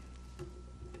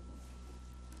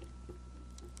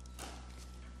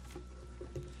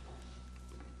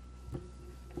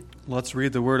Let's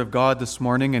read the Word of God this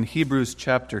morning in Hebrews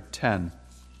chapter 10.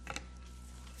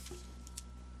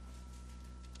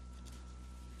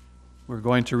 We're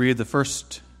going to read the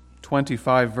first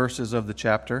 25 verses of the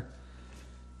chapter.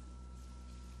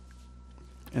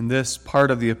 In this part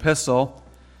of the epistle,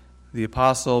 the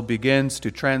apostle begins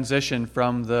to transition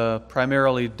from the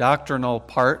primarily doctrinal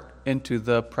part into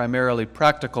the primarily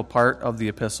practical part of the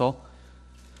epistle.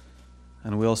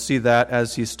 And we'll see that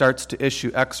as he starts to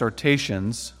issue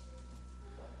exhortations,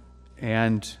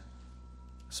 and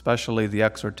especially the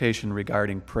exhortation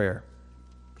regarding prayer.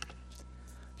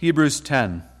 Hebrews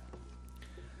 10.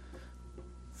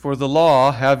 For the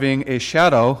law, having a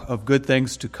shadow of good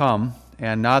things to come,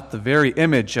 and not the very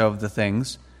image of the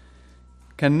things,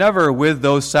 can never, with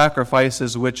those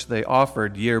sacrifices which they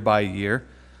offered year by year,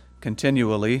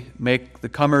 continually make the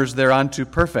comers thereunto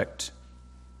perfect.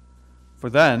 For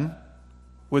then,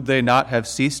 would they not have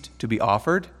ceased to be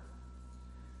offered?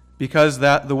 Because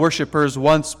that the worshippers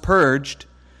once purged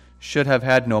should have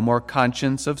had no more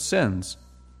conscience of sins.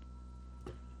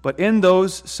 But in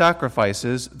those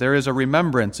sacrifices there is a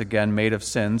remembrance again made of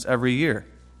sins every year.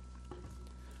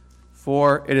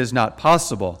 For it is not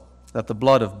possible that the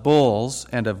blood of bulls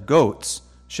and of goats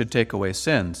should take away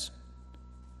sins.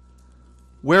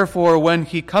 Wherefore, when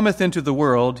he cometh into the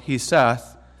world, he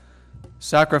saith,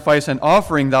 Sacrifice and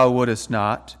offering thou wouldest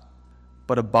not,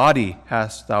 but a body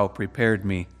hast thou prepared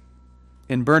me.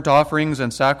 In burnt offerings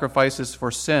and sacrifices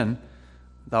for sin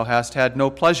thou hast had no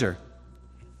pleasure.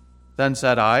 Then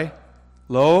said I,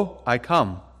 Lo, I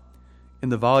come. In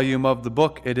the volume of the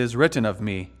book it is written of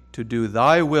me, to do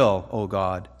thy will, O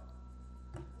God.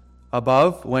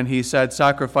 Above, when he said,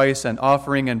 Sacrifice and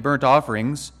offering and burnt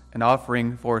offerings, and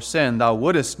offering for sin thou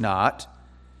wouldest not,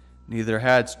 neither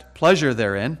hadst pleasure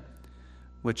therein,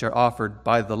 which are offered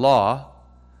by the law,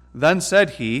 then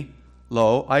said he,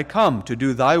 Lo, I come to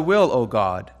do thy will, O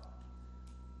God.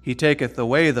 He taketh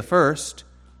away the first,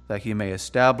 that he may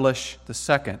establish the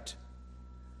second.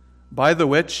 By the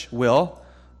which will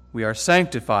we are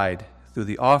sanctified through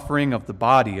the offering of the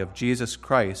body of Jesus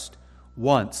Christ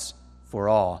once for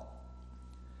all.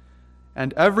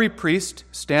 And every priest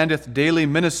standeth daily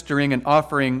ministering and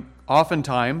offering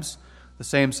oftentimes the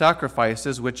same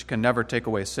sacrifices which can never take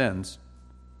away sins.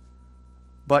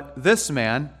 But this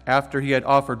man, after he had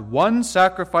offered one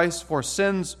sacrifice for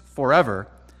sins forever,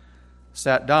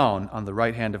 sat down on the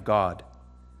right hand of God,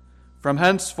 from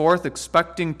henceforth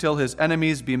expecting till his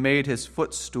enemies be made his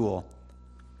footstool.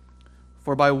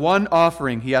 For by one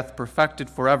offering he hath perfected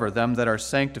forever them that are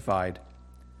sanctified.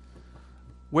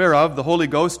 Whereof the Holy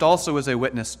Ghost also is a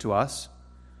witness to us.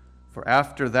 For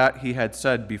after that he had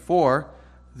said before,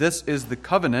 This is the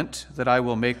covenant that I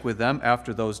will make with them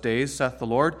after those days, saith the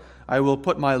Lord. I will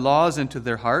put my laws into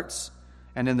their hearts,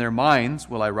 and in their minds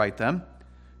will I write them,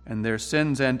 and their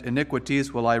sins and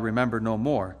iniquities will I remember no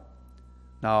more.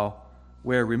 Now,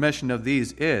 where remission of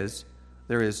these is,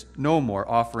 there is no more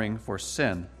offering for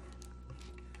sin.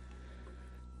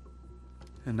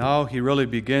 And now he really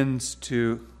begins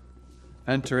to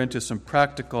enter into some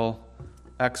practical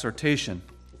exhortation.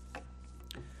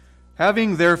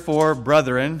 Having therefore,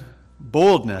 brethren,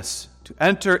 boldness to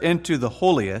enter into the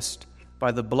holiest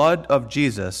by the blood of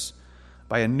Jesus,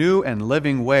 by a new and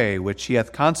living way which he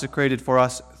hath consecrated for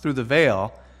us through the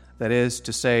veil, that is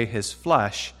to say, his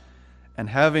flesh, and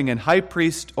having an high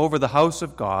priest over the house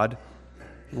of God,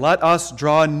 let us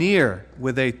draw near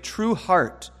with a true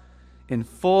heart in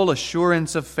full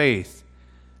assurance of faith,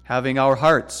 having our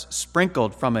hearts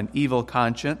sprinkled from an evil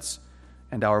conscience,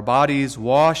 and our bodies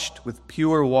washed with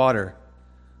pure water.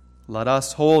 Let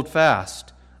us hold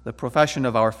fast the profession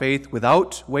of our faith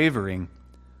without wavering,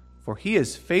 for he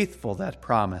is faithful that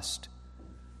promised.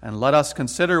 And let us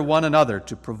consider one another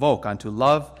to provoke unto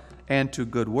love and to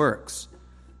good works,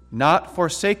 not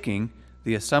forsaking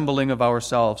the assembling of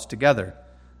ourselves together,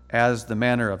 as the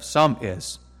manner of some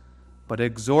is, but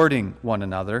exhorting one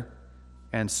another,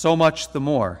 and so much the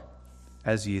more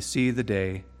as ye see the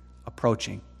day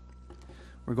approaching.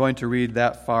 We're going to read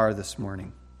that far this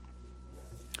morning.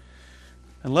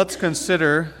 And let's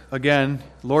consider, again,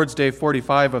 Lord's Day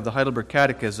 45 of the Heidelberg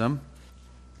Catechism.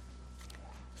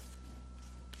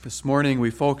 This morning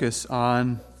we focus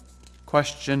on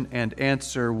question and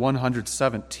answer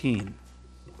 117.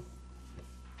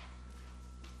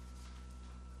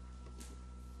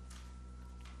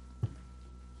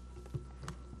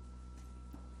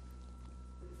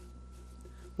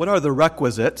 What are the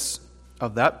requisites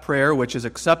of that prayer which is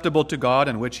acceptable to God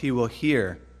and which he will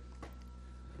hear?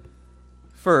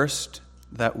 First,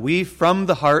 that we from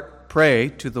the heart pray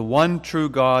to the one true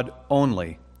God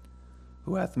only,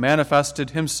 who hath manifested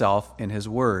himself in his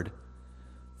word.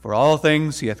 For all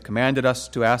things he hath commanded us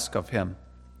to ask of him.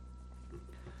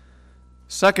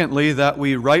 Secondly, that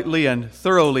we rightly and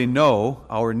thoroughly know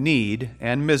our need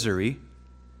and misery,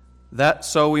 that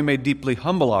so we may deeply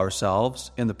humble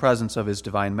ourselves in the presence of his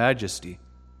divine majesty.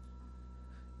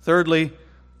 Thirdly,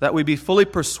 that we be fully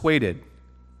persuaded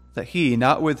that he,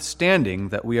 notwithstanding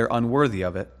that we are unworthy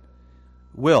of it,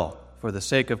 will, for the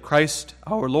sake of Christ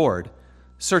our Lord,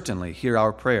 certainly hear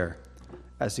our prayer,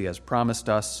 as he has promised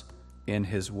us in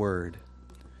his word.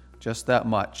 Just that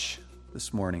much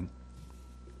this morning.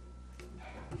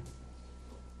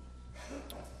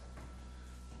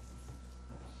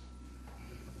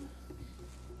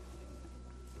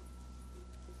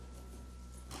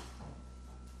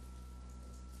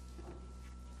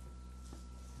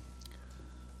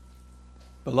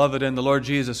 Beloved in the Lord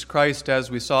Jesus Christ,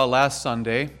 as we saw last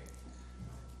Sunday,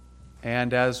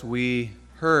 and as we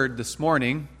heard this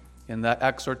morning in that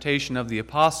exhortation of the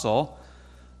apostle,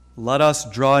 let us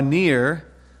draw near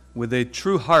with a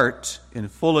true heart in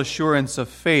full assurance of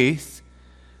faith,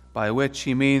 by which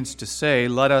he means to say,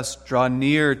 let us draw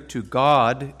near to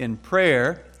God in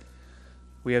prayer.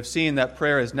 We have seen that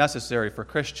prayer is necessary for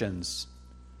Christians.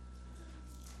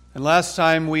 And last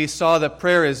time we saw that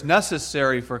prayer is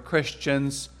necessary for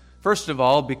Christians, first of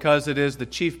all, because it is the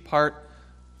chief part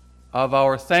of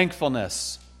our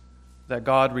thankfulness that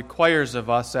God requires of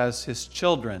us as his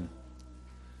children.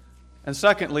 And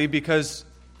secondly, because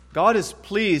God is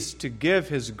pleased to give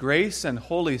his grace and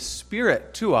Holy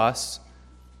Spirit to us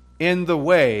in the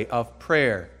way of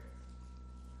prayer.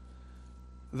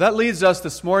 That leads us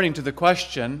this morning to the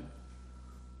question,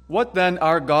 what then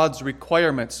are God's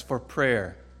requirements for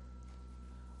prayer?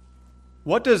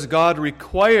 What does God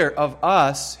require of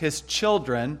us, his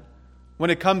children, when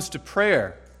it comes to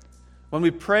prayer? When we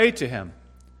pray to him,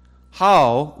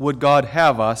 how would God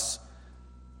have us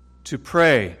to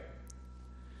pray?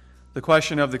 The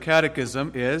question of the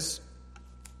Catechism is,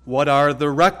 what are the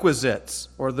requisites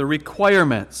or the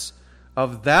requirements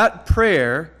of that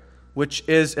prayer which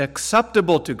is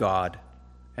acceptable to God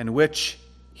and which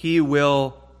he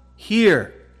will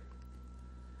hear?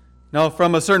 Now,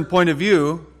 from a certain point of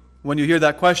view, when you hear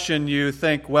that question, you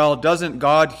think, well, doesn't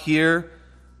God hear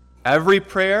every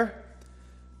prayer?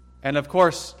 And of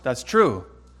course, that's true.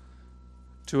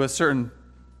 To a certain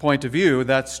point of view,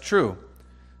 that's true.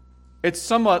 It's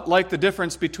somewhat like the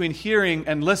difference between hearing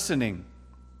and listening.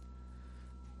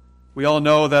 We all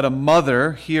know that a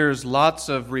mother hears lots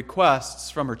of requests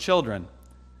from her children.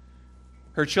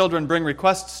 Her children bring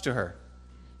requests to her.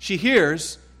 She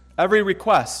hears every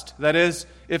request, that is,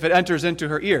 if it enters into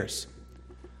her ears.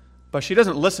 But she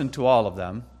doesn't listen to all of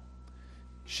them.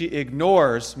 She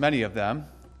ignores many of them.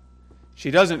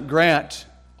 She doesn't grant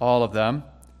all of them.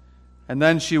 And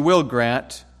then she will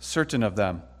grant certain of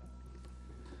them.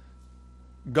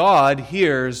 God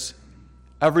hears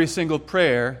every single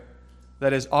prayer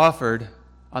that is offered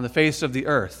on the face of the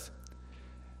earth.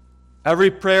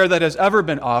 Every prayer that has ever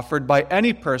been offered by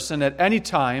any person at any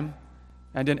time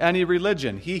and in any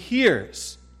religion, he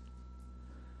hears.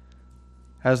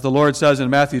 As the Lord says in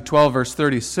Matthew 12, verse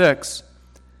 36,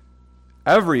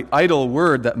 every idle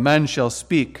word that men shall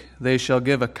speak, they shall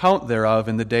give account thereof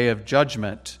in the day of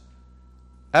judgment.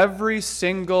 Every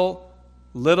single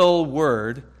little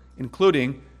word,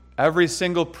 including every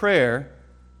single prayer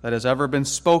that has ever been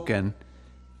spoken,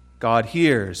 God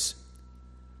hears.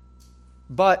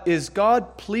 But is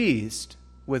God pleased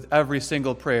with every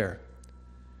single prayer?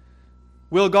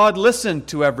 Will God listen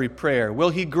to every prayer?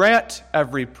 Will he grant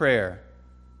every prayer?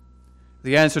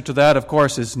 The answer to that, of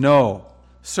course, is no,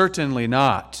 certainly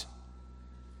not.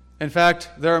 In fact,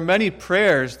 there are many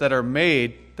prayers that are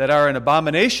made that are an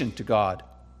abomination to God.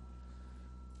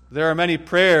 There are many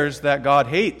prayers that God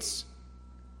hates.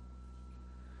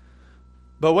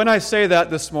 But when I say that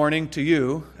this morning to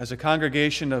you, as a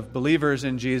congregation of believers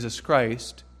in Jesus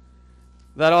Christ,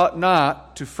 that ought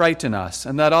not to frighten us,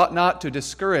 and that ought not to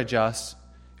discourage us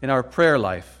in our prayer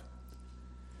life.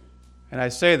 And I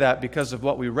say that because of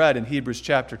what we read in Hebrews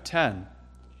chapter 10.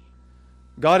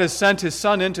 God has sent his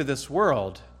Son into this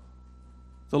world.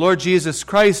 The Lord Jesus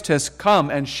Christ has come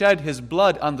and shed his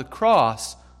blood on the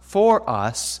cross for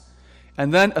us,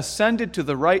 and then ascended to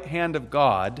the right hand of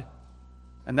God,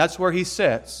 and that's where he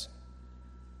sits,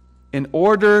 in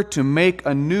order to make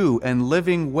a new and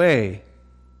living way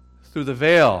through the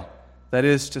veil, that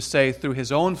is to say, through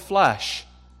his own flesh,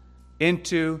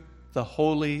 into the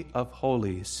Holy of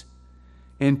Holies,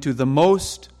 into the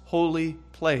most holy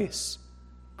place.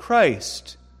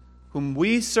 Christ, whom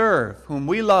we serve, whom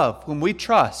we love, whom we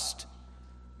trust,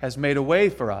 has made a way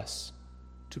for us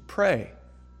to pray.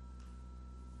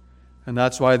 And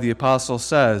that's why the apostle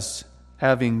says,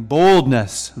 Having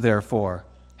boldness, therefore,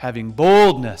 having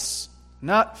boldness,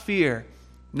 not fear,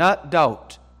 not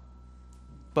doubt,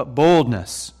 but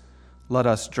boldness, let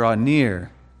us draw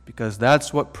near, because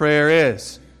that's what prayer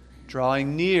is,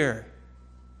 drawing near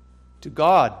to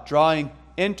God, drawing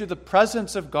into the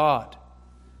presence of God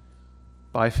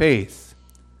by faith.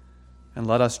 And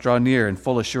let us draw near in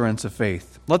full assurance of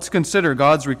faith. Let's consider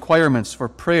God's requirements for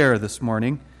prayer this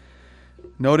morning.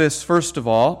 Notice, first of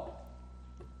all,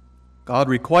 God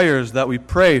requires that we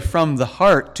pray from the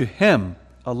heart to Him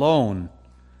alone.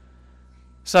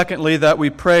 Secondly, that we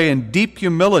pray in deep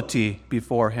humility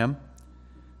before Him.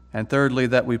 And thirdly,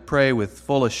 that we pray with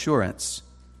full assurance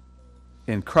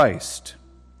in Christ.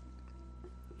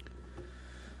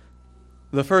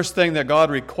 The first thing that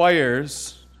God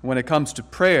requires when it comes to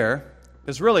prayer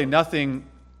is really nothing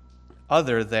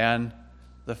other than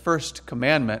the first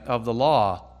commandment of the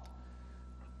law.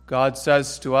 God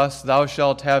says to us, "Thou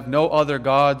shalt have no other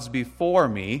gods before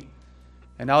me."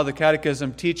 And now the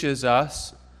Catechism teaches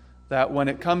us that when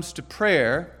it comes to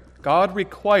prayer, God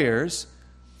requires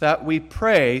that we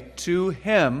pray to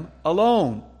Him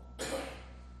alone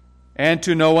and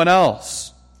to no one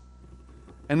else,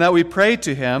 and that we pray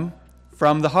to Him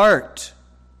from the heart.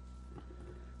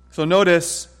 So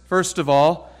notice, first of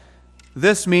all,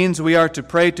 this means we are to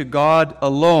pray to God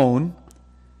alone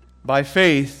by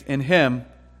faith in Him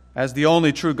as the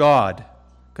only true God.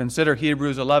 Consider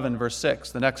Hebrews 11, verse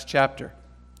 6, the next chapter.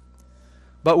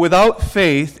 But without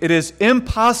faith it is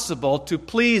impossible to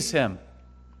please Him.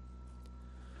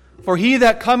 For he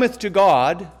that cometh to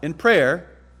God in prayer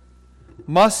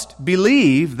must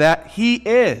believe that He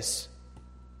is,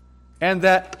 and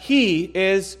that He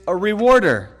is a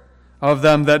rewarder of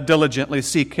them that diligently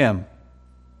seek Him.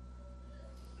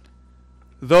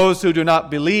 Those who do not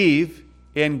believe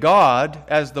in God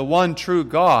as the one true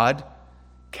God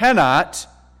cannot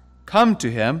come to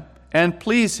Him and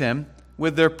please Him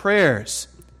with their prayers.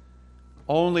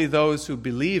 Only those who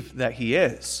believe that He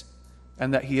is,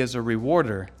 and that He is a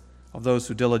rewarder of those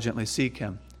who diligently seek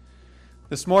Him.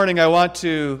 This morning I want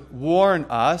to warn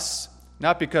us,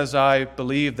 not because I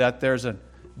believe that there's a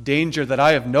danger that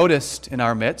I have noticed in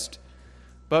our midst,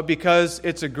 but because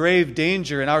it's a grave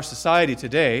danger in our society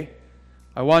today.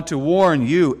 I want to warn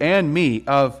you and me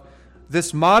of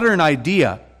this modern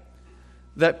idea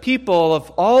that people of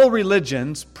all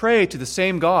religions pray to the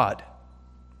same God.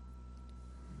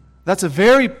 That's a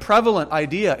very prevalent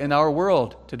idea in our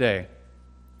world today.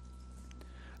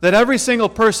 That every single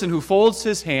person who folds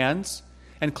his hands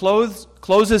and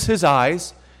closes his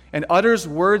eyes and utters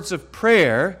words of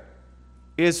prayer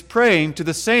is praying to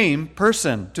the same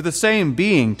person, to the same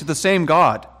being, to the same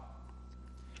God.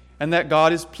 And that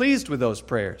God is pleased with those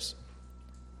prayers.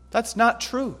 That's not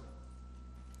true.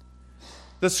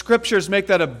 The Scriptures make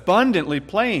that abundantly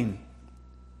plain.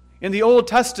 In the Old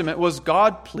Testament, was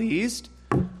God pleased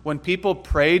when people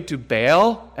prayed to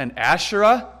Baal and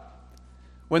Asherah?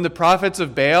 When the prophets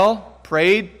of Baal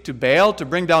prayed to Baal to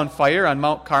bring down fire on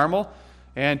Mount Carmel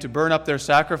and to burn up their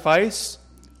sacrifice?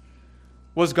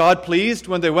 Was God pleased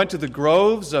when they went to the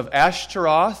groves of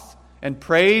Ashtaroth and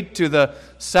prayed to the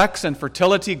sex and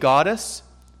fertility goddess?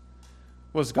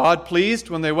 Was God pleased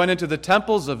when they went into the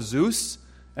temples of Zeus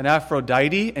and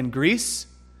Aphrodite in Greece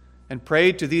and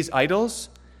prayed to these idols?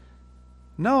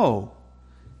 No.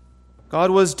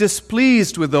 God was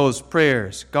displeased with those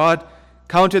prayers. God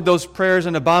counted those prayers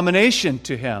an abomination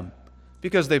to Him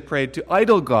because they prayed to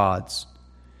idol gods.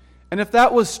 And if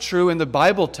that was true in the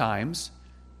Bible times,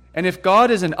 and if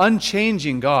God is an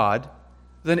unchanging God,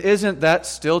 then isn't that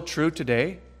still true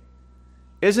today?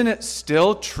 Isn't it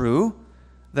still true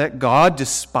that God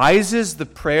despises the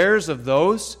prayers of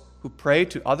those who pray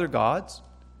to other gods?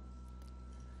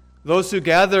 Those who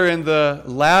gather in the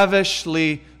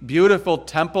lavishly beautiful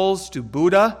temples to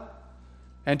Buddha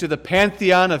and to the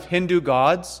pantheon of Hindu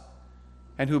gods,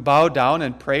 and who bow down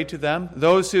and pray to them.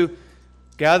 Those who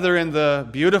gather in the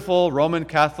beautiful Roman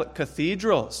Catholic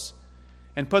cathedrals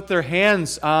and put their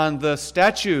hands on the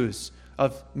statues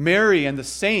of Mary and the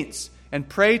saints and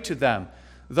pray to them.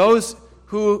 Those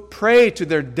who pray to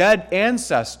their dead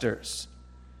ancestors.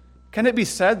 Can it be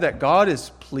said that God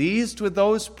is pleased with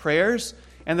those prayers,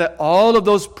 and that all of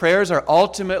those prayers are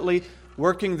ultimately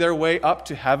working their way up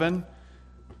to heaven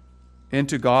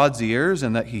into God's ears,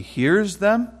 and that He hears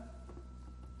them?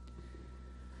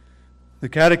 The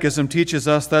Catechism teaches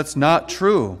us that's not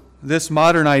true. This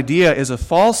modern idea is a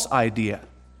false idea.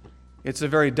 It's a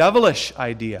very devilish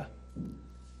idea.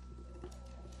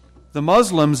 The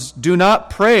Muslims do not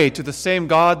pray to the same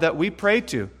God that we pray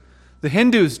to. The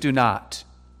Hindus do not.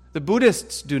 The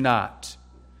Buddhists do not.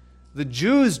 The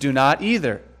Jews do not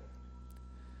either.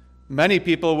 Many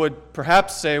people would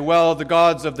perhaps say, well, the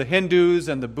gods of the Hindus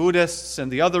and the Buddhists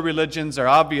and the other religions are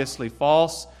obviously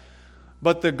false,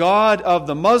 but the God of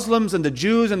the Muslims and the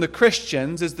Jews and the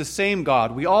Christians is the same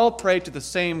God. We all pray to the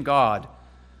same God.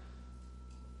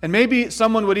 And maybe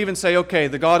someone would even say, okay,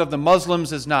 the God of the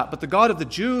Muslims is not, but the God of the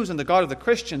Jews and the God of the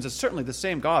Christians is certainly the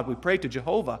same God. We pray to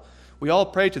Jehovah. We all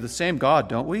pray to the same God,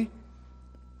 don't we?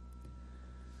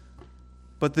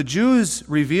 But the Jews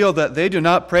reveal that they do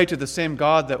not pray to the same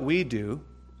God that we do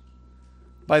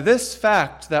by this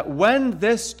fact that when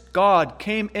this God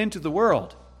came into the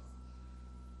world,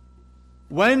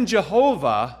 when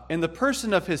Jehovah, in the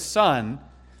person of his Son,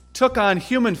 took on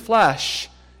human flesh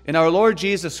in our Lord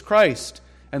Jesus Christ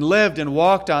and lived and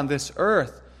walked on this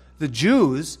earth, the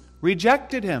Jews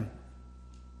rejected him.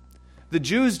 The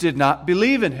Jews did not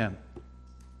believe in him.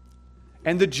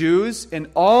 And the Jews,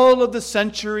 in all of the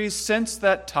centuries since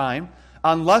that time,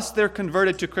 unless they're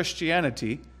converted to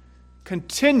Christianity,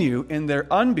 continue in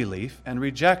their unbelief and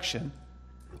rejection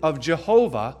of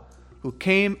Jehovah, who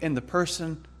came in the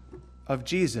person of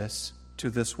Jesus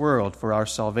to this world for our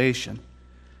salvation.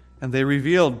 And they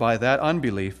revealed by that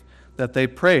unbelief that they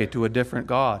pray to a different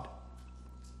God.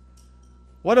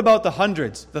 What about the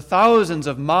hundreds, the thousands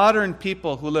of modern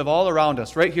people who live all around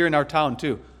us, right here in our town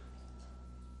too,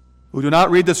 who do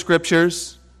not read the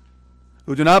Scriptures,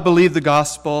 who do not believe the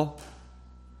gospel,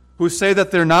 who say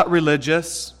that they're not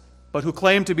religious, but who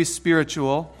claim to be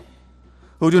spiritual,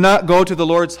 who do not go to the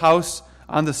Lord's house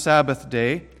on the Sabbath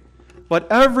day, but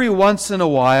every once in a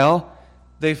while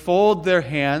they fold their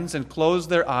hands and close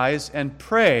their eyes and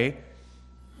pray,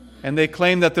 and they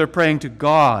claim that they're praying to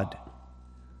God.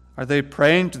 Are they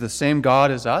praying to the same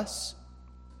God as us?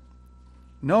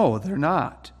 No, they're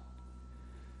not.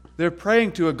 They're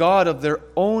praying to a God of their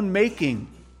own making.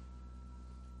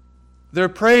 They're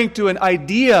praying to an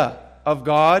idea of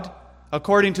God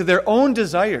according to their own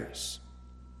desires.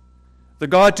 The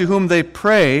God to whom they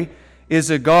pray is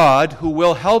a God who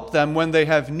will help them when they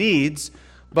have needs,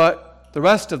 but the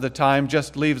rest of the time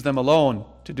just leaves them alone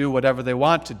to do whatever they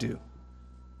want to do.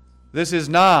 This is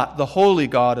not the holy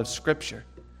God of Scripture.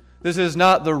 This is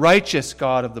not the righteous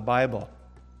God of the Bible.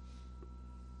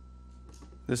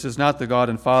 This is not the God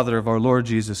and Father of our Lord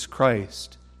Jesus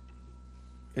Christ.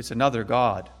 It's another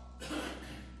God.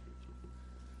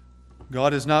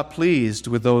 God is not pleased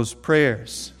with those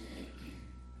prayers.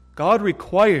 God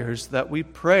requires that we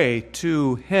pray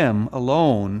to Him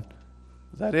alone,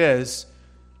 that is,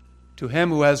 to Him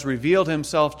who has revealed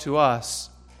Himself to us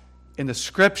in the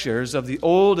Scriptures of the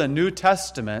Old and New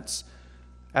Testaments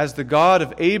as the God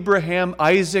of Abraham,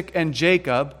 Isaac, and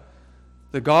Jacob,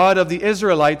 the God of the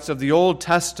Israelites of the Old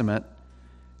Testament,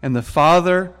 and the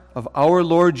Father of our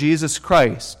Lord Jesus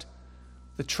Christ,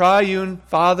 the triune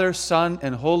Father, Son,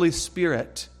 and Holy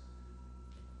Spirit,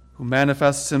 who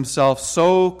manifests Himself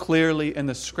so clearly in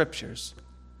the Scriptures.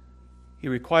 He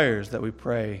requires that we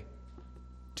pray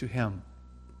to Him.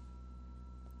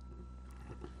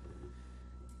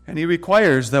 And He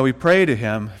requires that we pray to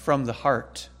Him from the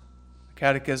heart. The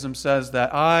Catechism says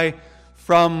that I,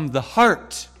 from the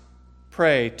heart,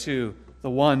 pray to the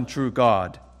one true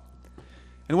God.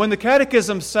 And when the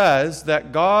Catechism says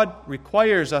that God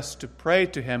requires us to pray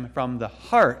to Him from the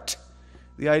heart,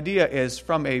 the idea is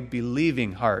from a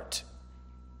believing heart.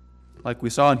 Like we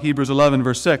saw in Hebrews 11,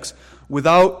 verse 6,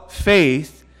 without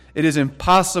faith it is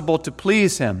impossible to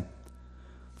please Him.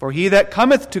 For he that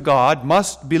cometh to God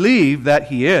must believe that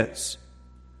He is,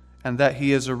 and that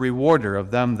He is a rewarder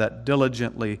of them that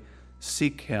diligently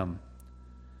seek Him.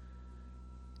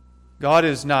 God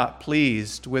is not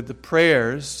pleased with the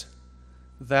prayers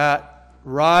that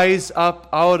rise up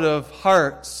out of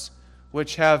hearts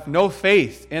which have no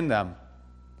faith in them.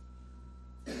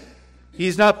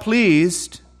 He's not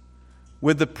pleased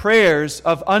with the prayers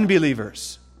of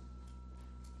unbelievers.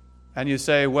 And you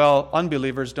say, well,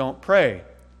 unbelievers don't pray.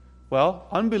 Well,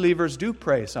 unbelievers do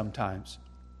pray sometimes.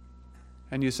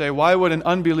 And you say, why would an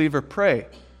unbeliever pray?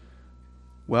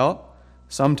 Well,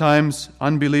 sometimes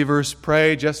unbelievers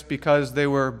pray just because they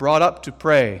were brought up to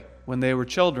pray when they were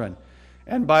children.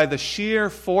 And by the sheer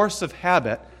force of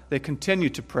habit, they continue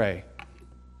to pray.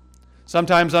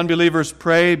 Sometimes unbelievers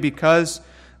pray because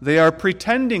they are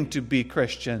pretending to be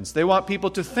Christians. They want people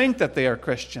to think that they are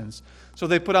Christians. So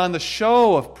they put on the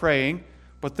show of praying,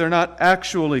 but they're not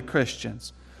actually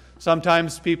Christians.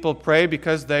 Sometimes people pray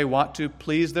because they want to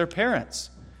please their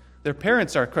parents. Their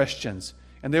parents are Christians,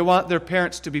 and they want their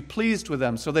parents to be pleased with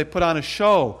them, so they put on a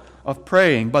show of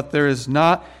praying, but there is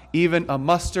not even a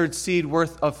mustard seed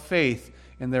worth of faith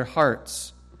in their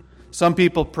hearts. Some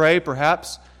people pray,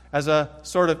 perhaps, as a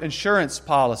sort of insurance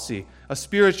policy, a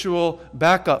spiritual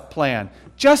backup plan,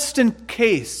 just in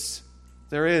case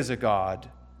there is a God,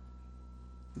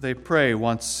 they pray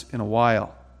once in a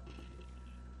while.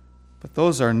 But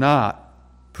those are not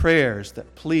prayers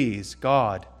that please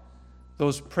God.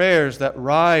 Those prayers that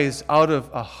rise out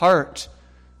of a heart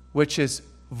which is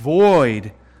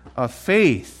void of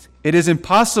faith. It is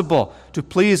impossible to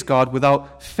please God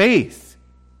without faith.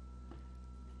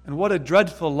 And what a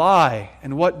dreadful lie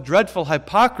and what dreadful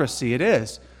hypocrisy it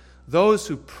is. Those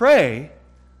who pray,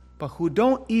 but who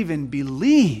don't even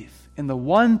believe in the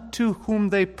one to whom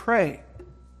they pray.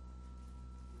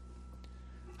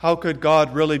 How could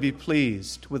God really be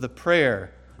pleased with a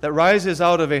prayer that rises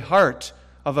out of a heart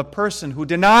of a person who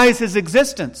denies His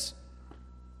existence,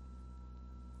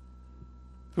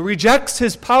 who rejects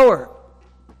His power,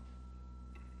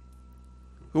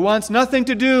 who wants nothing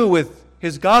to do with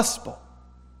His gospel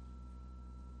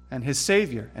and His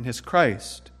Savior and His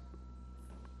Christ?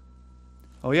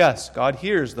 Oh yes, God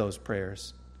hears those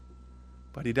prayers,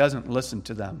 but He doesn't listen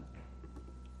to them.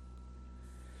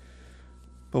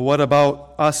 But what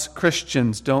about us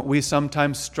Christians? Don't we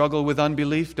sometimes struggle with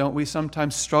unbelief? Don't we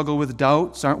sometimes struggle with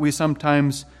doubts? Aren't we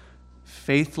sometimes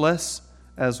faithless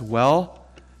as well?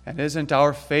 And isn't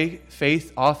our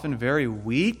faith often very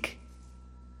weak?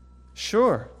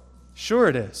 Sure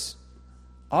it is.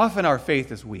 Often our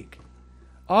faith is weak.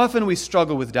 Often we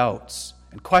struggle with doubts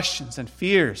and questions and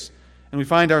fears, and we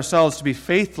find ourselves to be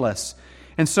faithless.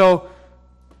 And so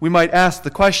we might ask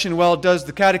the question, well, does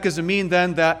the Catechism mean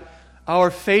then that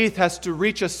our faith has to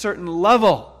reach a certain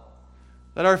level,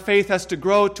 that our faith has to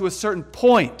grow to a certain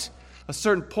point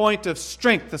of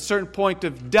strength, a certain point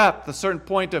of depth, a certain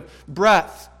point of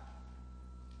breadth,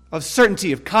 of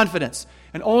certainty, of confidence?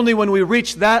 And only when we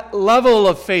reach that level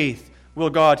of faith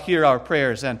will God hear our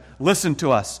prayers and listen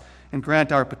to us and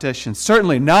grant our petitions.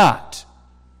 Certainly not.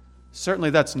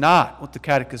 Certainly that's not what the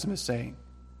Catechism is saying.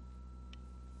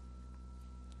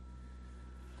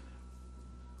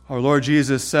 Our Lord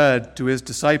Jesus said to His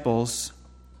disciples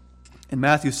in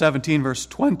Matthew 17, verse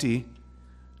 20,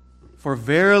 "For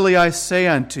verily I say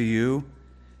unto you,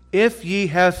 if ye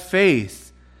have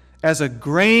faith as a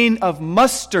grain of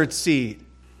mustard seed,"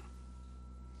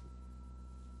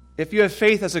 if you have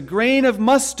faith as a grain of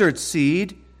mustard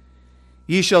seed,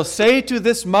 "ye shall say to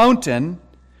this mountain,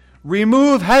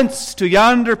 Remove hence to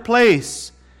yonder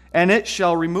place, and it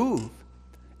shall remove,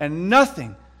 and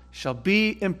nothing shall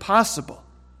be impossible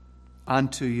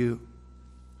unto you."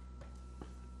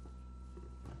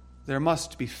 There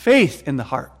must be faith in the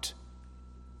heart,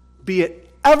 be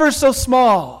it ever so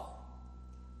small,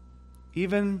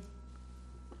 even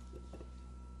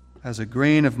as a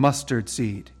grain of mustard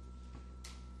seed,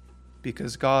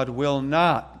 because God will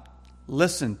not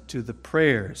listen to the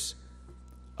prayers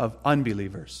of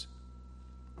unbelievers.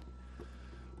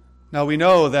 Now we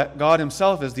know that God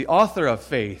Himself is the author of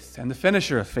faith and the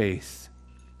finisher of faith.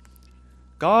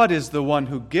 God is the one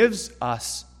who gives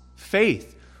us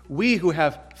faith. We who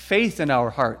have faith in our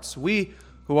hearts, we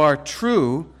who are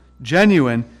true,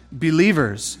 genuine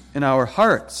believers in our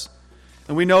hearts.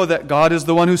 And we know that God is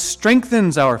the one who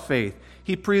strengthens our faith.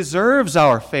 He preserves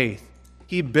our faith.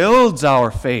 He builds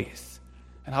our faith.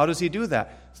 And how does He do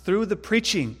that? Through the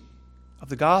preaching of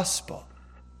the gospel.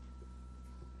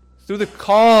 Through the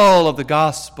call of the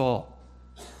gospel.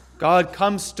 God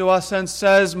comes to us and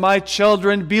says, "My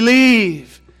children,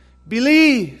 believe.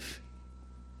 Believe.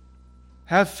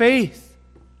 Have faith."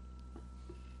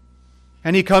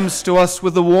 And He comes to us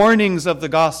with the warnings of the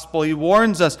gospel. He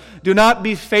warns us, do not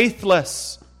be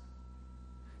faithless.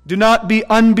 Do not be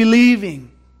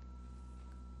unbelieving.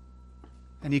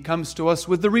 And He comes to us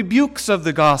with the rebukes of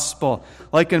the gospel,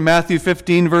 like in Matthew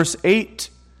 15, verse 8,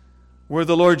 where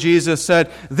the Lord Jesus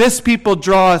said, "This people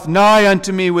draweth nigh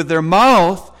unto me with their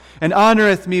mouth, and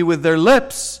honoreth me with their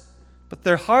lips, but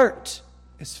their heart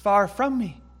is far from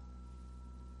me."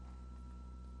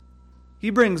 He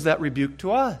brings that rebuke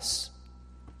to us.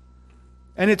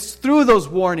 And it's through those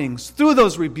warnings, through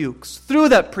those rebukes, through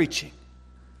that preaching,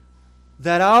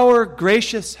 that our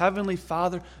gracious Heavenly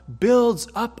Father builds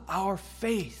up our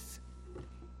faith.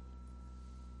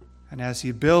 And as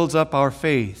He builds up our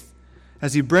faith,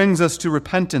 as He brings us to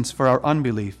repentance for our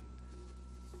unbelief,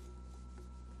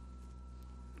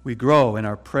 we grow in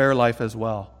our prayer life as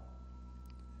well.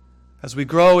 As we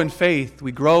grow in faith,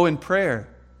 we grow in prayer,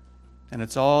 and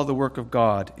it's all the work of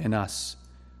God in us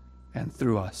and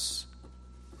through us.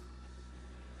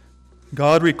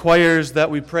 God requires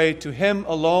that we pray to Him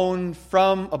alone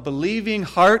from a believing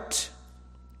heart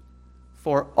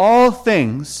for all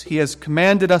things He has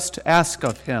commanded us to ask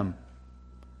of Him.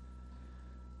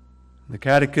 The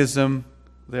Catechism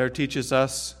there teaches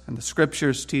us, and the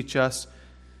Scriptures teach us,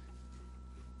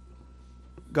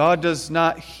 God does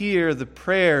not hear the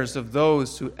prayers of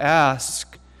those who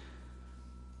ask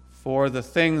for the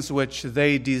things which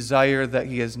they desire that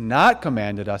He has not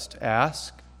commanded us to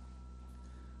ask,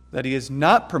 that He has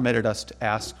not permitted us to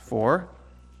ask for.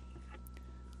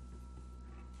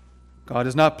 God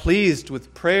is not pleased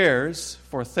with prayers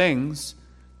for things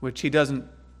which He doesn't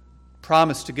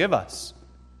promise to give us.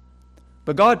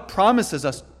 But God promises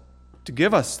us to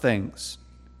give us things.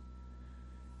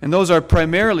 And those are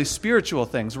primarily spiritual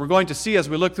things. We're going to see as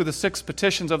we look through the 6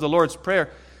 petitions of the Lord's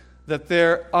Prayer that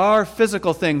there are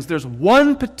physical things. There's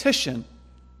one petition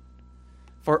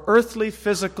for earthly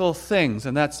physical things,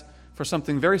 and that's for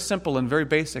something very simple and very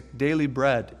basic, daily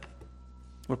bread.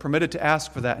 We're permitted to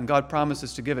ask for that, and God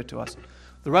promises to give it to us.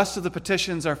 The rest of the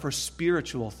petitions are for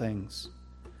spiritual things.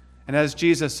 And as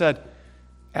Jesus said,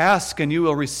 ask and you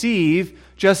will receive,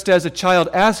 just as a child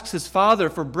asks his father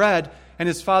for bread, and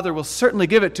his father will certainly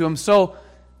give it to him, so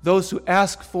those who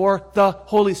ask for the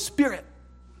Holy Spirit,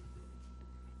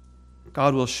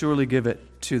 God will surely give it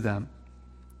to them.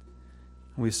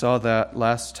 We saw that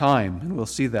last time, and we'll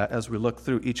see that as we look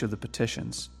through each of the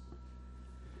petitions.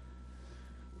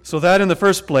 So that, in the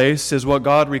first place, is what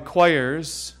God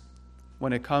requires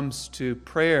when it comes to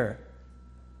prayer.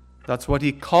 That's what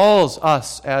He calls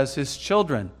us as His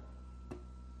children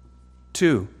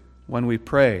to when we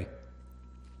pray.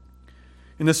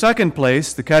 In the second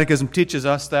place, the Catechism teaches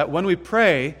us that when we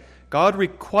pray, God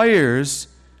requires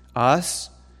us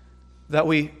that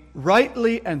we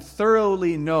rightly and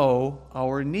thoroughly know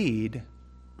our need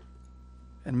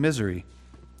and misery,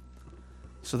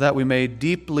 so that we may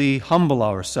deeply humble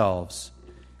ourselves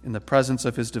in the presence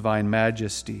of His divine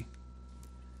majesty.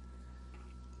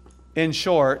 In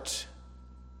short,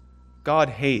 God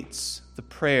hates the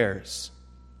prayers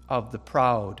of the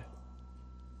proud,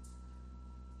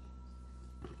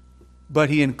 but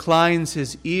He inclines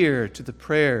His ear to the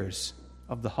prayers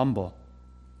of the humble.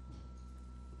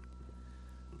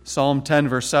 Psalm 10,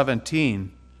 verse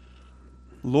 17,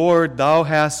 Lord, Thou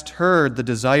hast heard the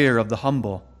desire of the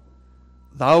humble.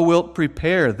 Thou wilt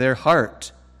prepare their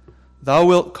heart. Thou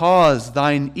wilt cause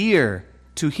Thine ear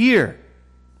to hear.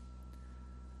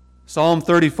 Psalm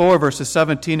 34, verses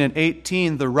 17 and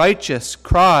 18, the righteous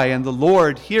cry, and the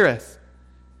Lord heareth,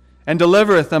 and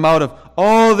delivereth them out of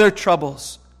all their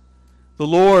troubles. The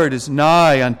Lord is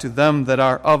nigh unto them that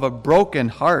are of a broken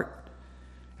heart,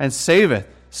 and saveth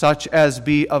such as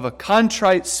be of a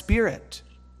contrite spirit.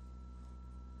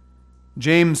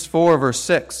 James 4, verse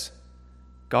 6,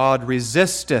 God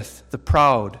resisteth the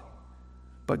proud,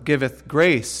 but giveth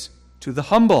grace to the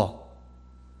humble.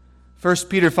 1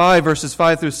 Peter 5, verses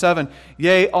 5 through 7,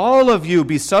 Yea, all of you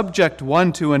be subject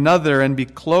one to another, and be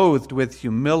clothed with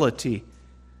humility.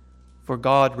 For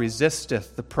God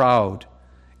resisteth the proud,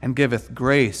 and giveth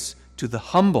grace to the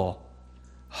humble.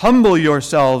 Humble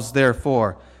yourselves,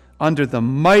 therefore, under the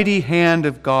mighty hand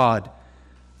of God,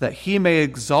 that He may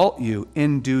exalt you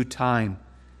in due time,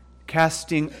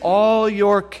 casting all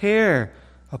your care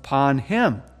upon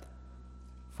Him,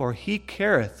 for He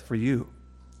careth for you.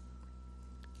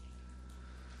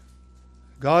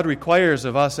 God requires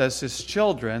of us as His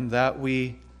children that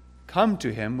we come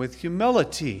to Him with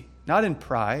humility, not in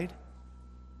pride,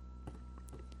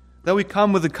 that we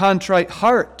come with a contrite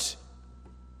heart,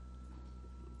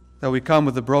 that we come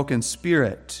with a broken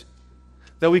spirit,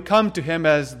 that we come to Him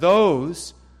as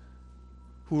those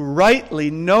who rightly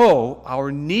know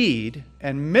our need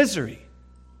and misery.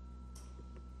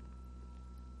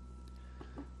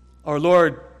 Our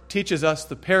Lord teaches us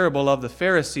the parable of the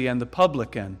Pharisee and the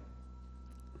publican.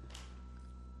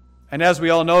 And as we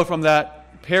all know from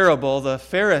that parable, the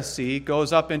Pharisee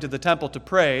goes up into the temple to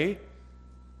pray.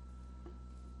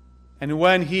 And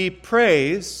when he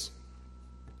prays,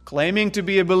 claiming to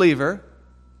be a believer,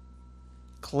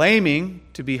 claiming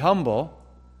to be humble,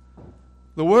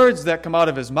 the words that come out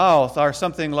of his mouth are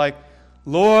something like,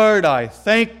 Lord, I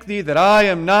thank Thee that I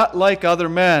am not like other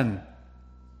men.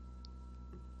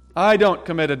 I don't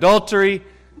commit adultery.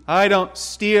 I don't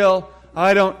steal.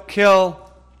 I don't kill.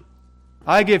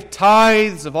 I give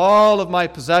tithes of all of my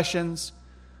possessions.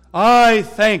 I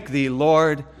thank Thee,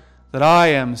 Lord, that I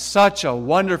am such a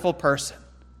wonderful person.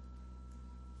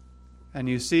 And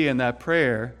you see in that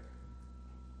prayer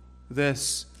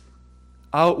this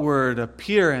outward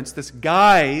appearance, this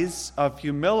guise of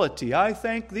humility. I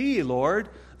thank Thee, Lord,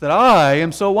 that I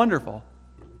am so wonderful.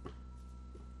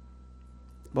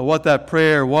 But what that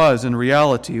prayer was in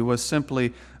reality was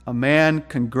simply a man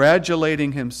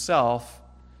congratulating himself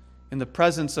in the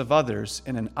presence of others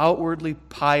in an outwardly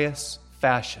pious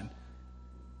fashion.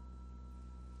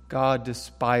 God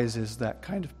despises that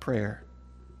kind of prayer.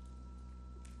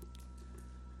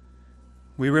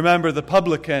 We remember the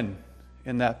publican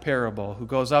in that parable who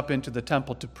goes up into the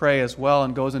temple to pray as well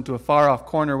and goes into a far-off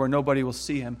corner where nobody will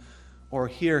see him or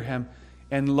hear him.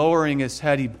 And lowering his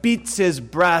head, he beats his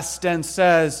breast and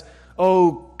says,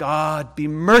 "Oh God, be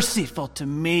merciful to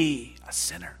me, a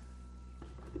sinner."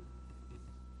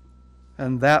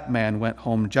 And that man went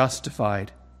home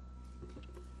justified.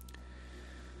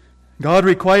 God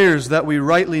requires that we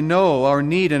rightly know our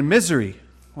need and misery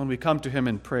when we come to Him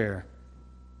in prayer.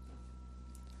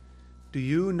 Do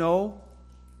you know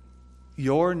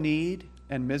your need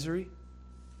and misery?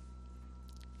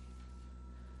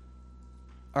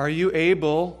 Are you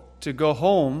able to go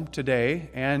home today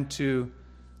and to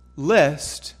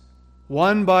list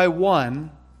one by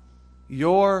one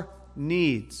your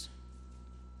needs,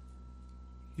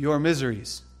 your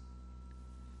miseries,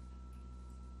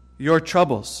 your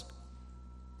troubles,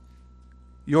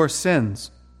 your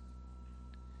sins,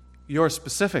 your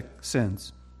specific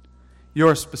sins,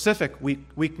 your specific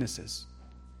weaknesses,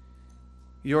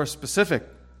 your specific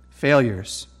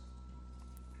failures?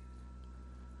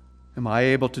 Am I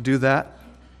able to do that?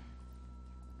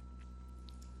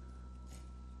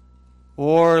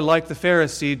 Or, like the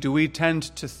Pharisee, do we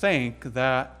tend to think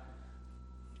that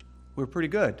we're pretty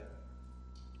good?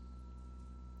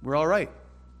 We're all right.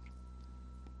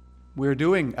 We're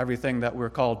doing everything that we're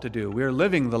called to do. We're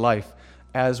living the life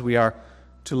as we are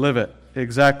to live it,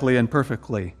 exactly and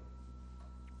perfectly.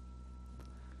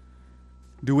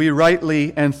 Do we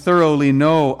rightly and thoroughly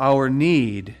know our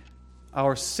need,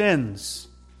 our sins,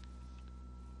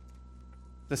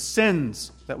 the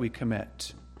sins that we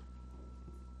commit,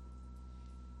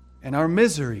 and our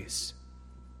miseries?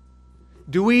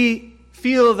 Do we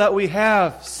feel that we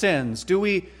have sins? Do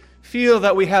we feel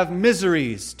that we have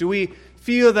miseries? Do we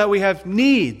feel that we have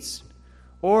needs?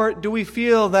 Or do we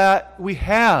feel that we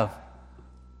have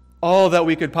all that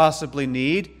we could possibly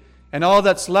need, and all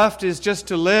that's left is just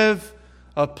to live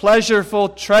a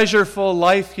pleasureful, treasureful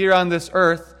life here on this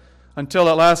earth until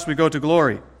at last we go to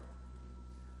glory?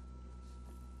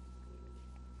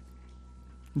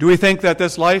 Do we think that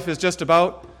this life is just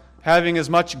about having as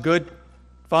much good,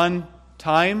 fun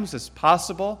times as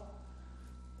possible?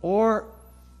 Or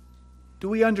do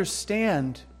we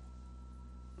understand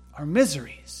our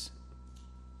miseries?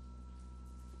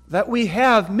 That we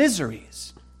have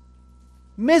miseries.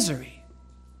 Misery.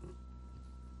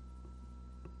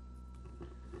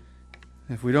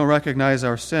 If we don't recognize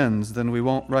our sins, then we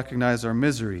won't recognize our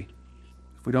misery.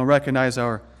 If we don't recognize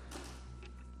our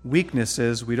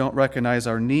weaknesses, we don't recognize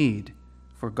our need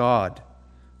for God.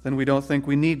 Then we don't think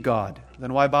we need God.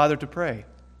 Then why bother to pray?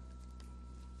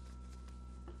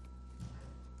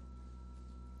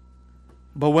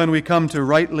 But when we come to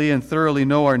rightly and thoroughly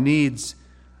know our needs,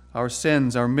 our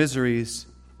sins, our miseries,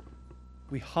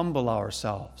 we humble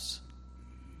ourselves.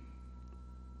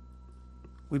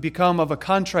 We become of a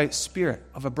contrite spirit,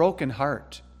 of a broken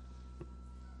heart.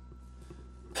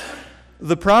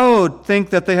 The proud think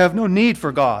that they have no need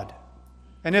for God.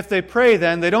 And if they pray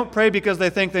then, they don't pray because they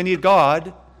think they need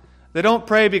God. They don't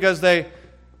pray because they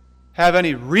have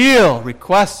any real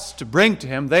requests to bring to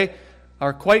Him. They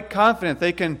are quite confident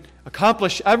they can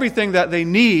accomplish everything that they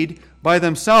need by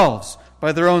themselves,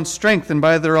 by their own strength and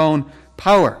by their own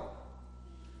power.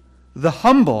 The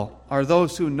humble are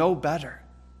those who know better.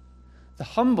 The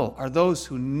humble are those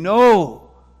who know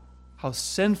how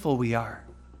sinful we are,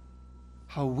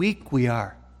 how weak we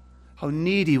are, how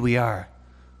needy we are,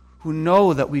 who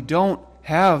know that we don't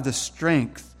have the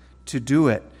strength to do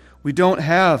it. We don't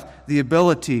have the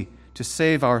ability to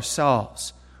save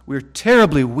ourselves. We're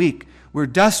terribly weak. We're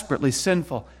desperately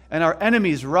sinful. And our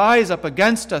enemies rise up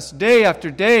against us day after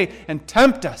day and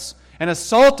tempt us and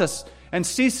assault us and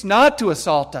cease not to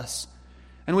assault us.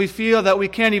 And we feel that we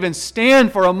can't even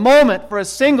stand for a moment, for a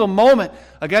single moment,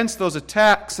 against those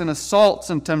attacks and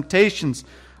assaults and temptations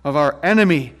of our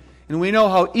enemy. And we know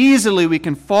how easily we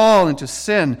can fall into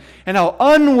sin and how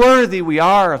unworthy we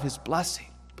are of His blessing,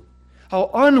 how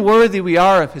unworthy we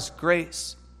are of His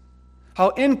grace, how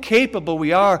incapable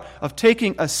we are of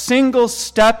taking a single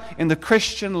step in the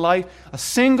Christian life, a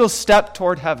single step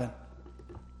toward heaven.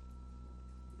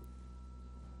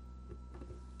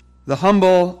 The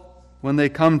humble, when they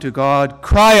come to God,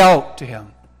 cry out to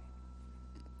Him.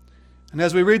 And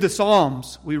as we read the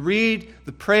Psalms, we read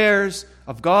the prayers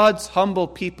of God's humble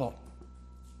people.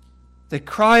 They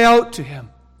cry out to Him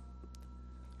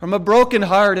from a broken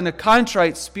heart and a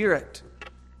contrite spirit,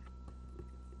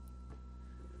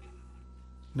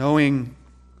 knowing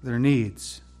their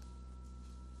needs,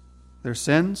 their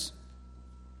sins,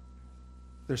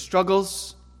 their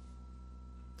struggles,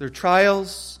 their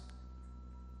trials,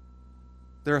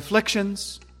 their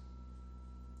afflictions,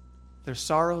 their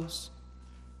sorrows.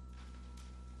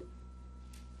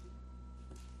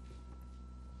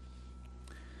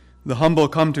 The humble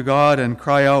come to God and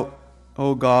cry out,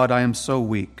 "Oh God, I am so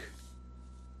weak.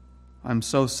 I'm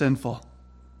so sinful.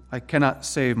 I cannot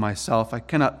save myself. I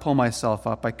cannot pull myself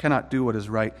up. I cannot do what is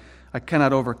right. I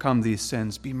cannot overcome these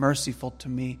sins. Be merciful to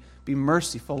me. Be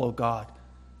merciful, O God.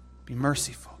 Be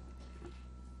merciful.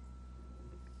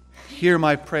 Hear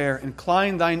my prayer.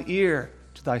 Incline thine ear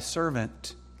to thy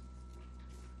servant."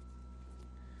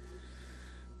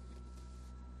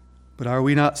 But are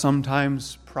we not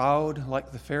sometimes proud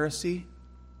like the Pharisee?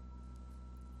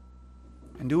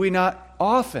 And do we not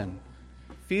often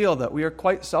feel that we are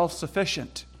quite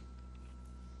self-sufficient?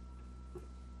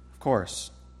 Of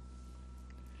course.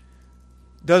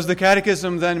 Does the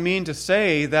Catechism then mean to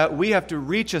say that we have to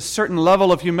reach a certain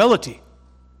level of humility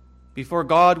before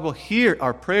God will hear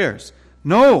our prayers?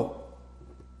 No.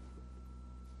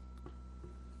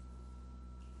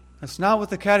 That's not what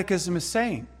the Catechism is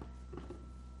saying.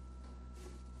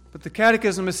 But the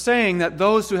Catechism is saying that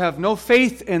those who have no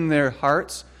faith in their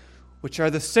hearts, which are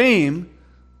the same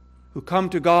who come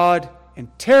to God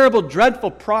in terrible,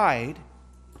 dreadful pride,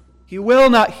 He will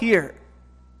not hear.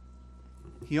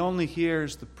 He only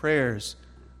hears the prayers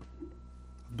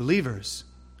of believers,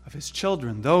 of His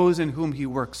children, those in whom He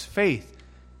works faith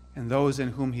and those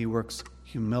in whom He works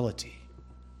humility.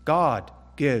 God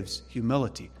gives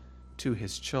humility to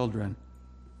His children.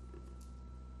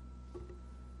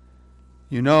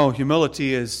 You know,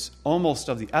 humility is almost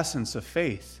of the essence of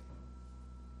faith.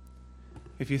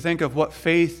 If you think of what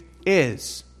faith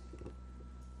is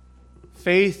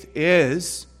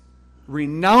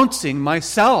renouncing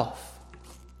myself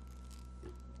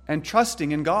and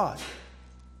trusting in God.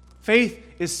 Faith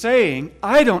is saying,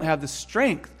 I don't have the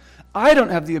strength. I don't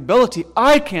have the ability.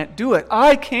 I can't do it.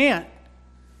 I can't.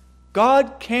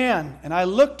 God can, and I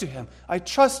look to Him. I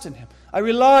trust in Him. I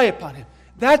rely upon Him.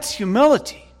 That's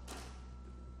humility.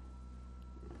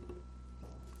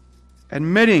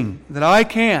 Admitting that I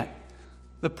can't.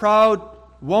 The proud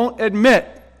won't admit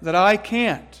that I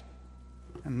can't.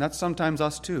 And that's sometimes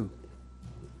us too.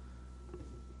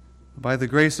 By the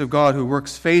grace of God who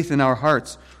works faith in our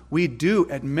hearts, we do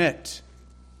admit,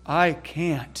 I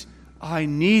can't. I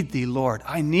need Thee, Lord.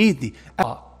 I need Thee.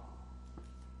 For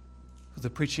the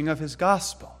preaching of His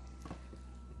gospel.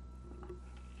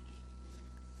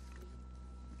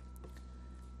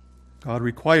 God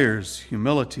requires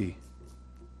humility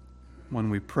when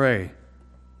we pray.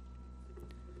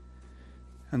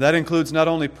 And that includes not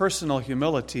only personal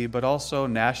humility, but also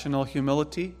national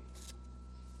humility,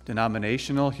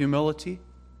 denominational humility,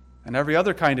 and every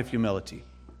other kind of humility.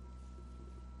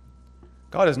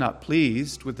 God is not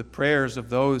pleased with the prayers of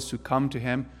those who come to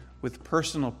Him with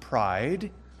personal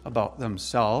pride about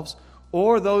themselves,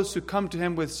 or those who come to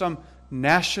Him with some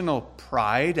national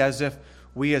pride, as if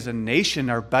we as a nation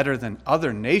are better than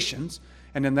other nations,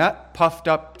 and in that puffed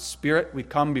up spirit we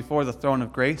come before the throne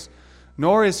of grace.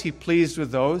 Nor is He pleased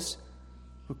with those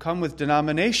who come with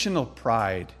denominational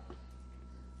pride.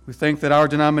 We think that our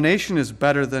denomination is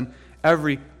better than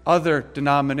every other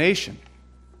denomination,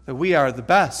 that we are the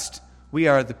best, we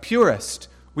are the purest,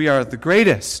 we are the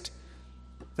greatest,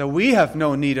 that we have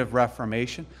no need of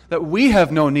reformation, that we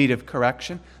have no need of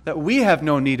correction, that we have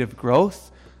no need of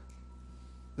growth,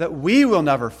 that we will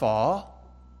never fall.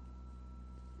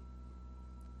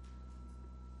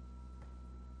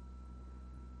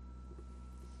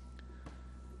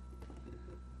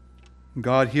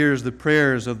 God hears the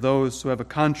prayers of those who have a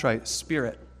contrite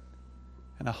spirit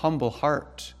and a humble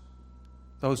heart,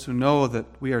 those who know that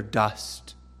we are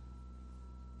dust.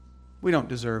 We don't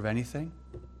deserve anything.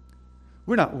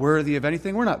 We're not worthy of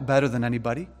anything. We're not better than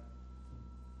anybody.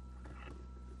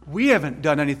 We haven't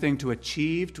done anything to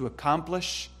achieve, to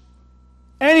accomplish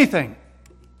anything.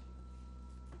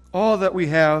 All that we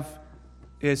have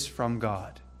is from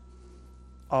God.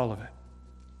 All of it.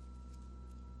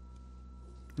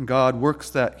 God works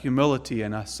that humility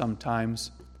in us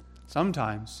sometimes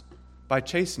by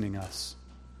chastening us.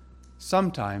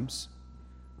 Sometimes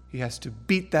He has to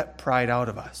beat that pride out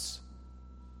of us,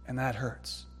 and that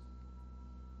hurts.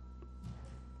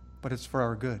 But it's for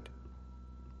our good.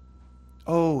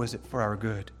 Oh, is it for our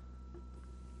good?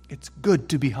 It's good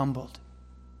to be humbled.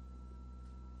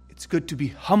 It's good to be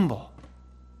humble.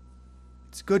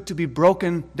 It's good to be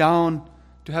broken down,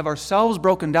 to have ourselves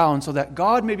broken down so that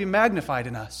God may be magnified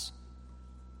in us,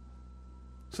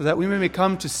 so that we may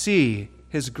come to see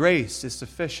His grace is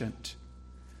sufficient,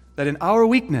 that in our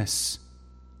weakness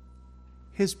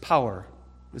His power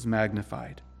is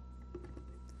magnified.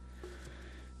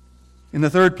 In the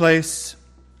third place,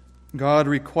 God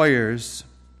requires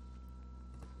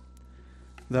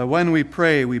that when we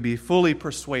pray, we be fully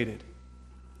persuaded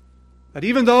that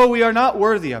even though we are not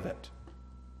worthy of it,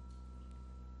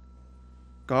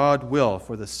 God will,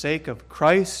 for the sake of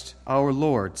Christ our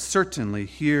Lord, certainly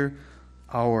hear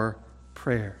our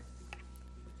prayer.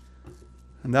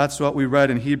 And that's what we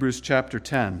read in Hebrews chapter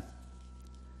 10.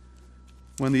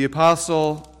 When the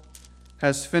apostle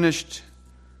has finished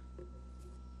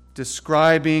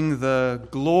describing the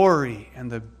glory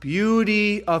and the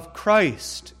beauty of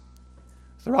Christ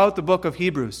throughout the book of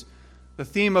Hebrews, the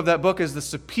theme of that book is the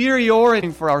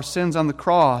superiority for our sins on the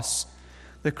cross.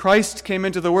 That Christ came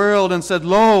into the world and said,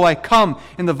 "Lo, I come.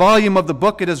 In the volume of the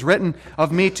book it is written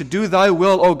of me to do thy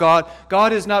will, O God."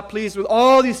 God is not pleased with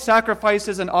all these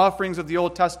sacrifices and offerings of the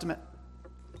Old Testament.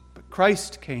 But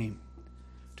Christ came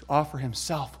to offer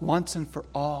himself once and for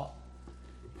all.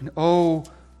 And oh,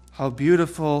 how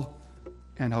beautiful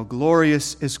and how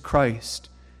glorious is Christ.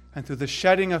 And through the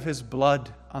shedding of his blood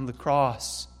on the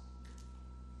cross,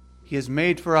 he has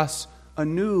made for us a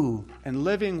new and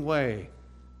living way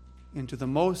into the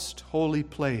most holy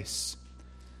place.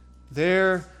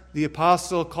 There, the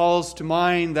apostle calls to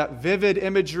mind that vivid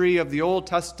imagery of the Old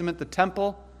Testament, the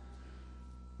temple,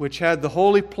 which had the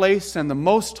holy place and the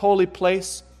most holy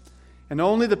place, and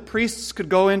only the priests could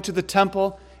go into the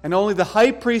temple, and only the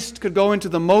high priest could go into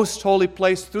the most holy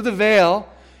place through the veil.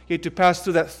 He had to pass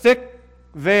through that thick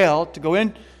veil to go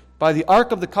in by the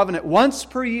Ark of the Covenant once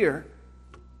per year.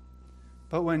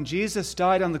 But when Jesus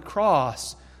died on the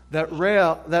cross, that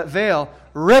veil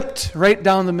ripped right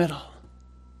down the middle,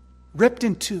 ripped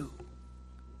in two,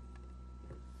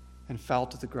 and fell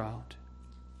to the ground.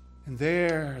 And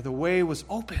there the way was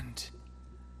opened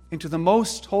into the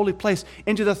most holy place,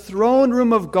 into the throne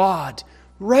room of God,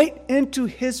 right into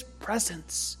his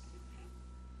presence.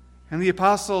 And the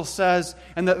apostle says,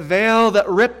 and that veil that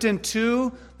ripped in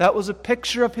two, that was a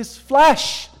picture of his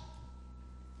flesh.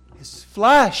 His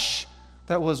flesh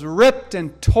that was ripped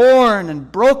and torn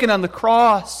and broken on the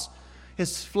cross.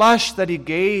 His flesh that he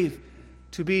gave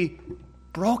to be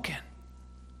broken,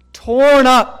 torn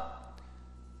up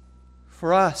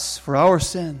for us, for our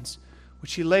sins,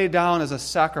 which he laid down as a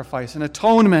sacrifice, an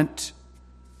atonement,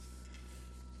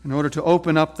 in order to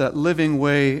open up that living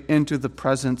way into the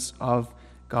presence of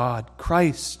God.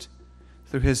 Christ,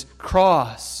 through his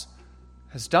cross,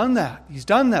 has done that. He's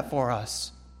done that for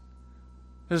us.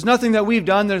 There's nothing that we've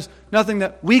done. There's nothing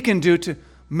that we can do to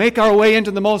make our way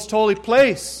into the most holy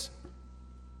place.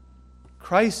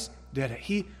 Christ did it.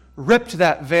 He ripped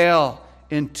that veil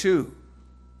in two.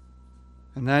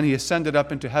 And then he ascended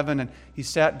up into heaven and he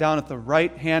sat down at the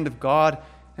right hand of God.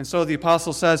 And so the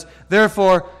apostle says,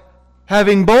 therefore,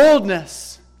 having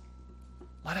boldness,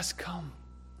 let us come.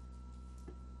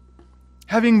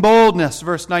 Having boldness,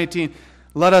 verse 19,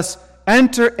 let us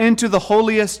enter into the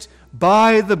holiest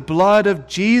by the blood of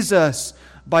Jesus,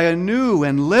 by a new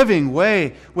and living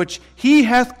way, which he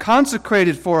hath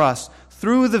consecrated for us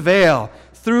through the veil,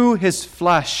 through his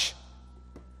flesh.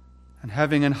 And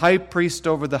having an high priest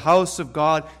over the house of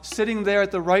God, sitting there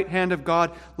at the right hand of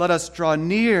God, let us draw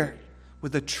near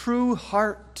with a true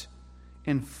heart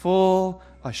in full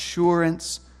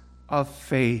assurance of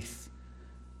faith,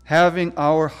 having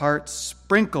our hearts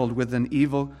sprinkled with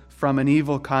from an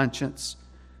evil conscience,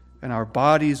 and our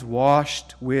bodies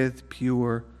washed with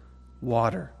pure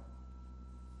water.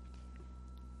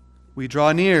 We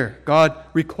draw near. God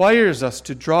requires us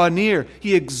to draw near.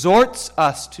 He exhorts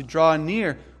us to draw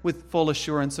near with full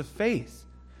assurance of faith.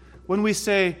 When we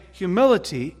say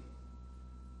humility,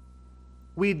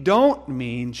 we don't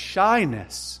mean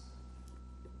shyness.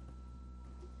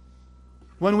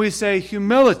 When we say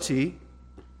humility,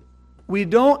 we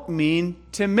don't mean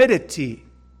timidity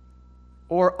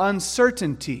or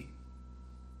uncertainty.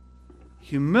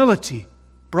 Humility,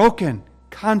 broken,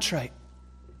 contrite,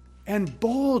 and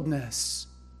boldness,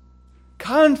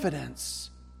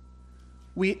 confidence.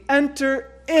 We enter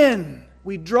in,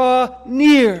 we draw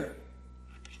near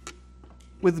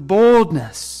with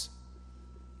boldness.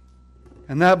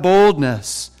 And that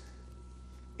boldness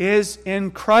is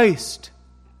in Christ.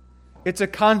 It's a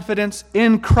confidence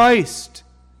in Christ.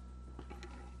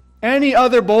 Any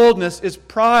other boldness is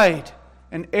pride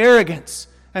and arrogance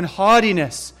and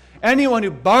haughtiness. Anyone who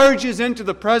barges into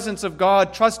the presence of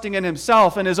God trusting in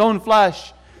himself, in his own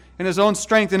flesh, in his own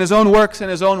strength, in his own works, in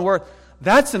his own worth,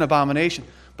 that's an abomination.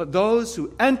 But those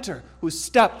who enter, who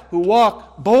step, who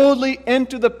walk boldly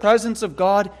into the presence of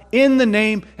God in the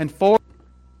name and for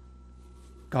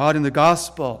God in the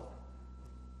gospel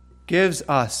gives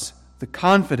us the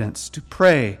confidence to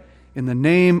pray in the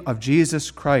name of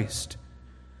Jesus Christ.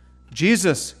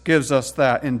 Jesus gives us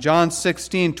that in John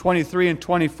 16:23 and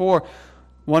 24.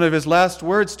 One of his last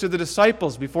words to the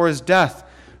disciples before his death,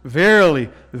 "Verily,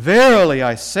 verily,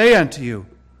 I say unto you,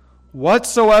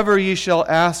 whatsoever ye shall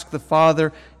ask the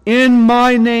Father in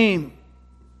my name,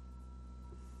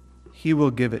 he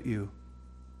will give it you."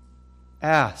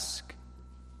 Ask,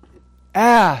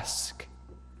 ask,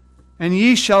 and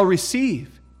ye shall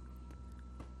receive,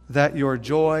 that your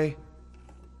joy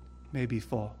may be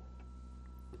full.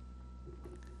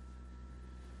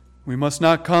 We must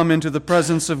not come into the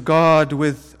presence of God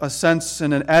with a sense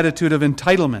and an attitude of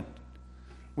entitlement,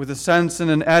 with a sense and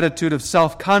an attitude of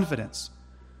self-confidence,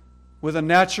 with a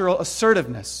natural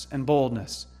assertiveness and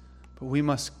boldness. But we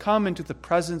must come into the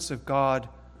presence of God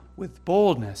with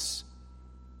boldness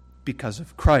because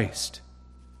of Christ.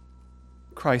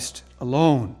 Christ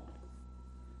alone,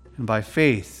 and by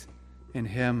faith in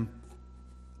Him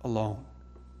alone.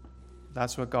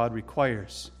 That's what God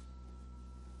requires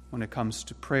when it comes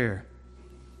to prayer.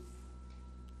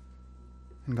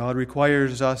 And God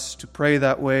requires us to pray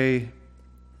that way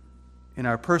in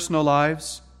our personal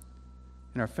lives,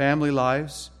 in our family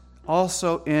lives,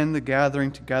 also in the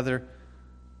gathering together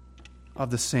of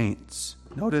the saints.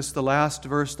 Notice the last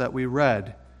verse that we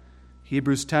read,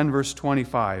 Hebrews 10, verse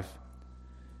 25.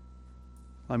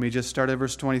 Let me just start at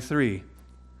verse 23.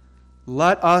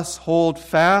 Let us hold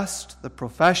fast the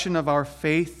profession of our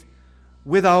faith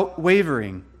without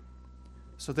wavering.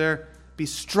 So there, be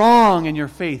strong in your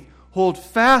faith. Hold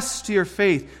fast to your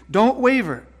faith. Don't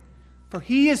waver, for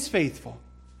He is faithful.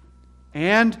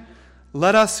 And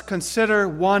let us consider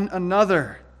one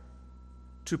another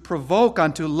to provoke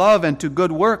unto love and to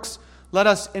good works. Let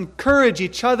us encourage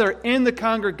each other in the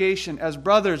congregation as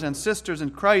brothers and sisters in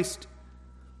Christ.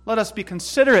 Let us be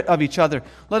considerate of each other.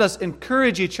 Let us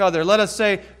encourage each other. Let us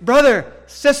say, brother,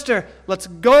 sister, let's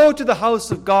go to the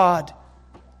house of God.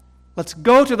 Let's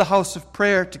go to the house of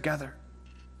prayer together.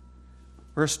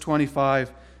 Verse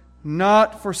 25,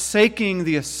 not forsaking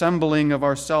the assembling of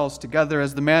ourselves together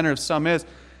as the manner of some is,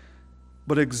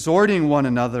 but exhorting one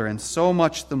another, and so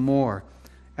much the more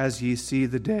as ye see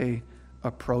the day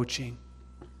approaching.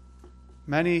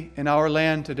 Many in our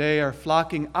land today are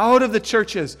flocking out of the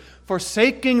churches,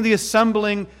 forsaking the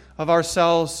assembling of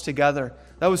ourselves together.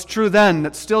 That was true then,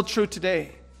 that's still true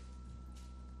today.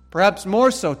 Perhaps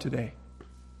more so today.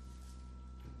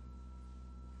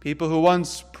 People who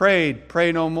once prayed,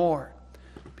 pray no more.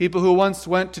 People who once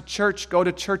went to church, go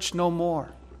to church no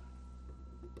more.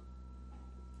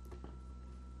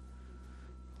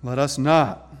 Let us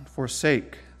not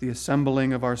forsake the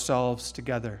assembling of ourselves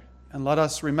together. And let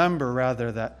us remember,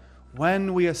 rather, that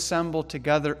when we assemble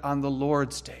together on the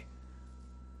Lord's Day,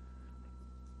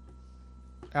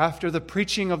 after the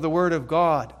preaching of the Word of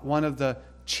God, one of the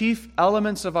chief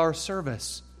elements of our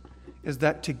service is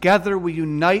that together we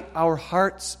unite our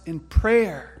hearts in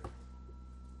prayer.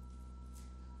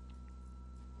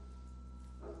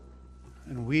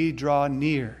 And we draw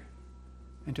near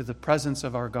into the presence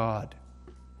of our God.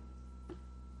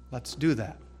 Let's do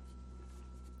that.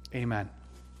 Amen.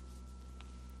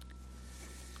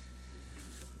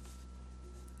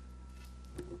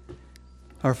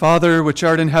 Our Father, which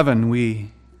art in heaven,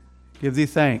 we give Thee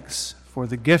thanks for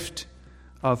the gift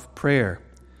of prayer.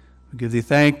 We give Thee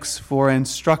thanks for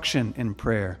instruction in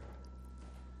prayer.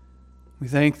 We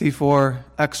thank Thee for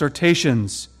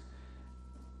exhortations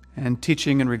and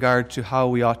teaching in regard to how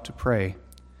we ought to pray.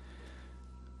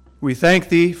 We thank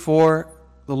Thee for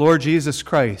the Lord Jesus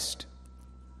Christ,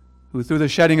 who through the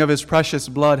shedding of His precious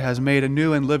blood has made a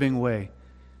new and living way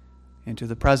into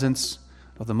the presence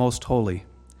of the Most Holy.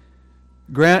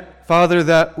 Grant, Father,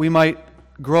 that we might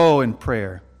grow in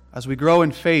prayer, as we grow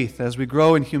in faith, as we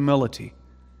grow in humility,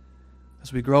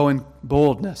 as we grow in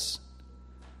boldness.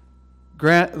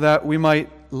 Grant that we might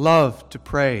love to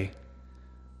pray,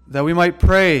 that we might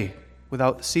pray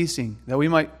without ceasing, that we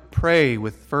might pray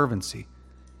with fervency,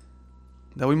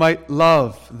 that we might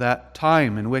love that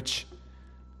time in which,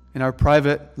 in our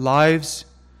private lives,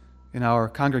 in our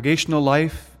congregational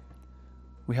life,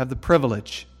 we have the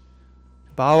privilege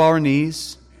to bow our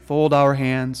knees, fold our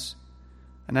hands,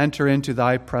 and enter into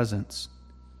Thy presence,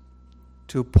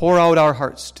 to pour out our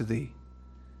hearts to Thee,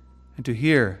 and to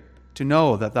hear, to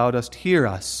know that Thou dost hear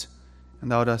us,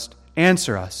 and Thou dost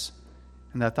answer us,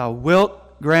 and that Thou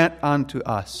wilt grant unto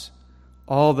us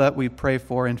all that we pray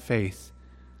for in faith,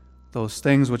 those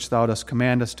things which Thou dost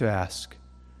command us to ask.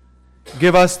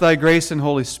 Give us Thy grace and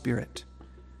Holy Spirit,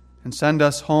 and send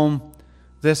us home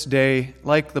this day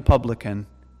like the publican,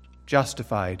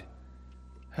 justified,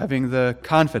 having the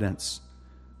confidence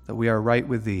that we are right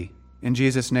with Thee. In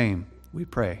Jesus' name we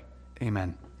pray.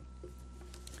 Amen.